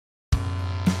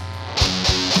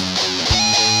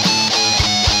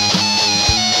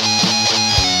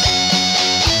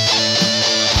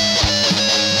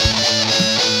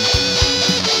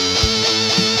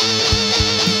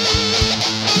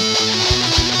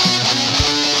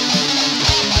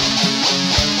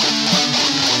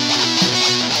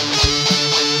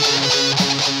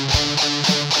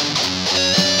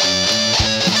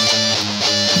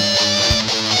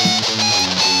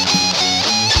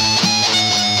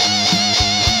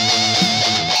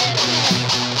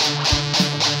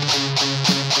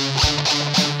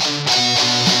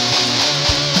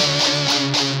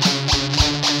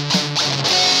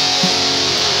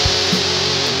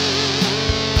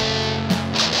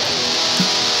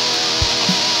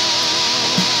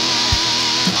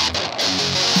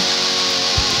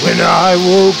I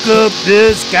woke up,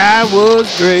 the sky was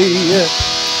gray,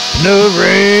 and the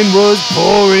rain was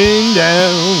pouring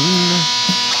down.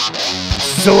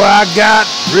 So I got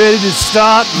ready to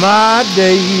start my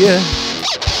day.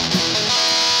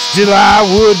 Still I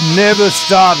would never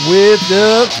start with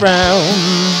a frown.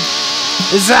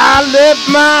 As I left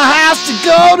my house to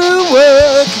go to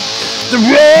work, the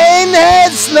rain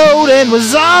had slowed and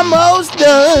was almost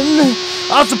done.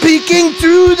 Also peeking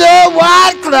through the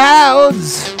white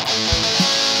clouds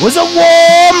was a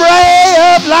warm ray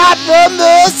of light from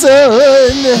the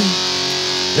sun.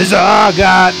 As I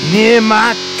got near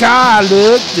my car, I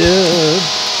looked up,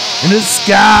 and the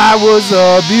sky was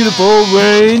a beautiful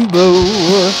rainbow,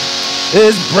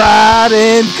 as bright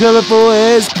and colorful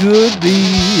as could be.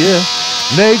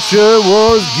 Nature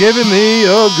was giving me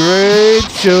a great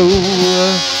show.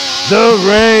 The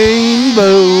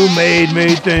rainbow made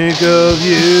me think of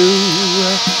you,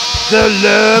 the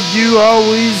love you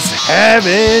always have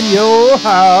in your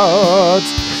heart.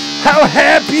 How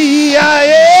happy I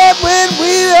am when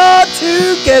we are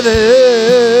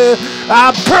together.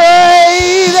 I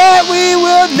pray that we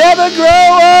will never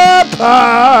grow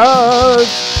apart.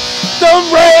 The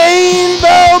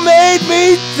rainbow made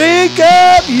me think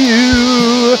of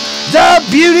you, the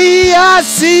beauty I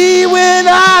see when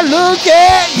I look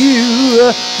at you,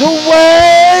 the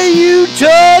way you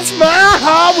touch my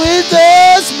heart with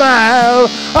a smile.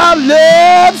 Our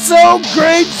love so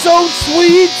great, so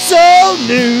sweet, so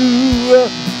new.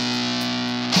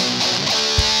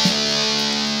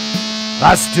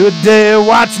 I stood there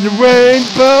watching the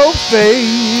rainbow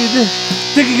fade,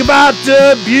 thinking about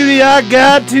the beauty I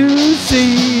got to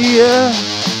see,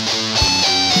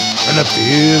 and the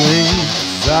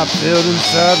feelings I felt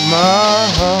inside my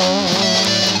heart,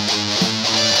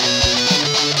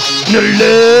 the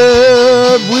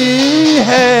love we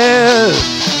have,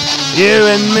 you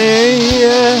and me.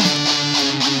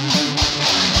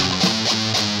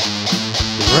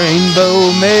 The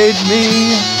rainbow made me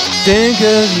think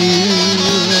of you,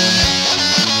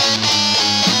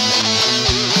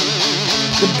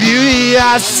 the beauty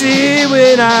I see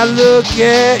when I look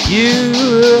at you.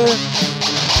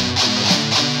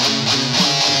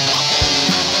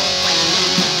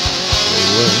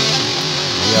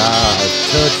 I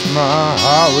touched my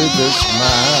heart with a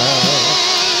smile.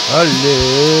 A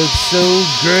love so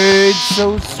great,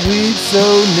 so sweet, so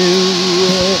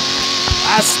new.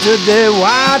 I stood there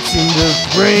watching the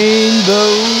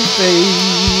rainbow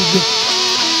fade,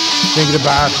 thinking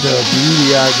about the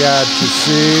beauty I got to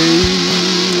see,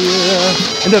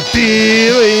 and the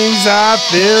feelings I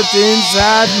felt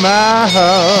inside my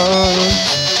heart,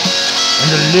 and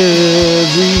the love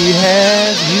we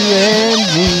have, you and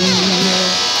me.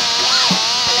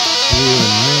 You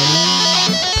and me.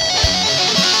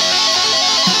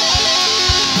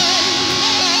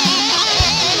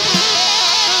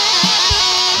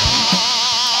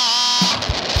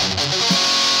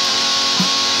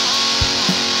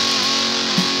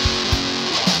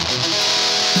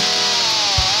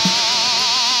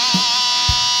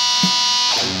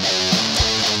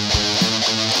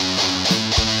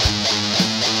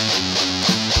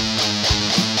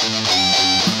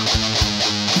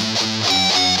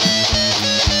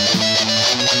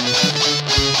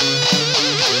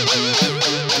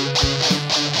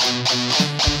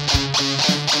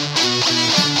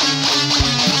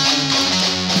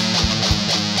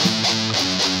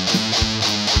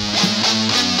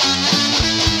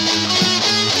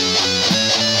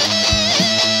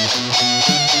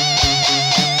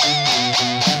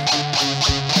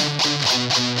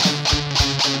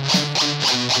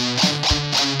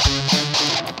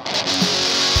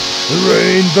 The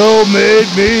rainbow made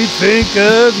me think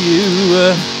of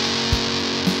you,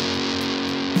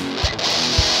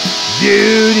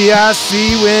 beauty I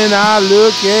see when I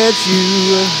look at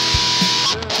you,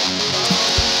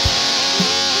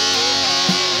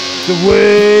 the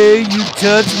way you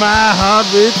touch my heart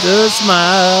with a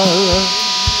smile.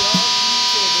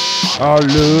 Our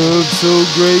love so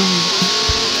great,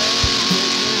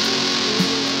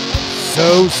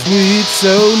 so sweet,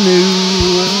 so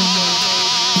new.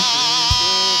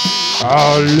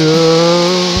 Our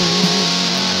love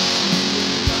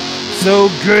so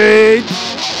great,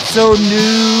 so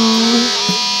new,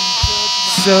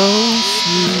 so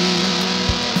sweet.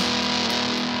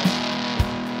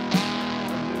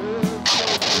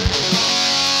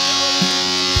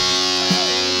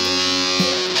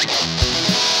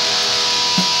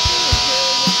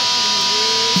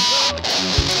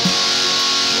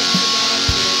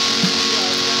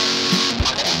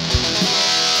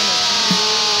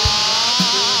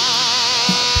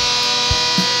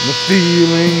 The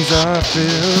feelings I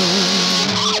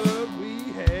feel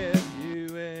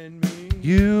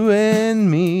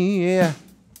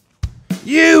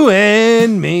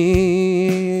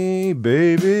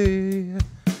way.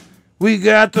 We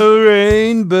got the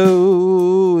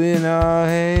rainbow in our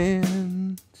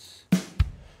hands.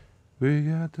 We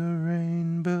got the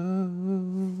rainbow